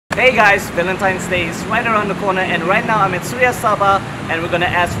Hey guys, Valentine's Day is right around the corner, and right now I'm at Suria Sabah and we're gonna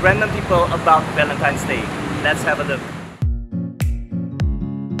ask random people about Valentine's Day. Let's have a look.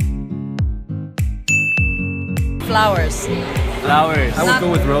 Flowers. Flowers. I would go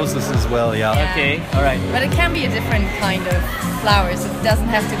with roses as well, yeah. Okay, alright. But it can be a different kind of flowers. It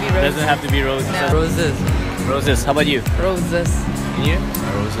doesn't have to be roses. Doesn't have to be roses. No. Roses. Roses. How about you? Roses. And you?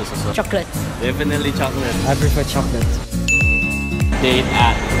 Roses as well. Chocolate. Definitely chocolate. I prefer chocolate. Date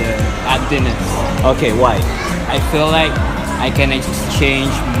at dinner. Okay, why? I feel like I can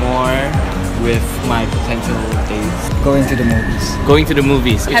exchange more with my potential dates. Going to the movies. Going to the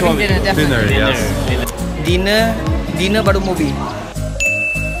movies. Which Having one? dinner, definitely. Dinner, yes. Dinner baru movie.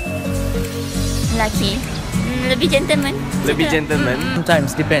 Laki. Lebih gentleman. Lebih gentleman.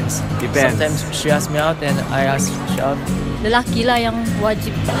 Sometimes, depends. Depends. Sometimes she asks me out and I ask she out. Lelaki lah yang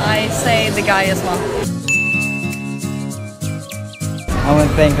wajib. I say the guy as well. I want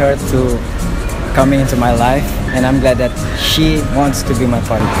to thank her to coming into my life, and I'm glad that she wants to be my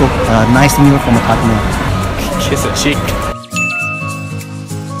partner. Cook a nice meal for my partner. Kiss a cheek.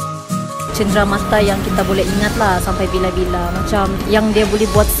 Cendera mata yang kita boleh ingat lah sampai bila-bila. Macam yang dia boleh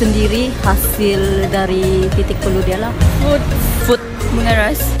buat sendiri hasil dari titik peluh dia lah. Food. Bunga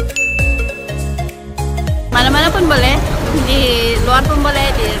ros. Mana-mana pun boleh. Di luar pun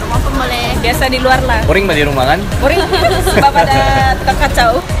boleh, di rumah pun boleh. Biasa di luar lah. Boring ba di rumah kan? Boring sebab ada tukang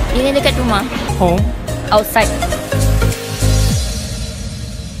kacau. Ini dekat rumah. Home. Outside.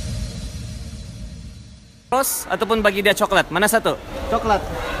 Rose ataupun bagi dia coklat? Mana satu? Coklat.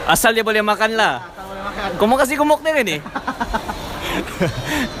 Asal dia boleh makan lah. Kau mau kasih kumuk dia ni?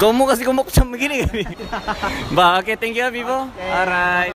 Kau mau kasih kumuk macam begini kan ni? Bah, okay, thank you, Vivo. Alright.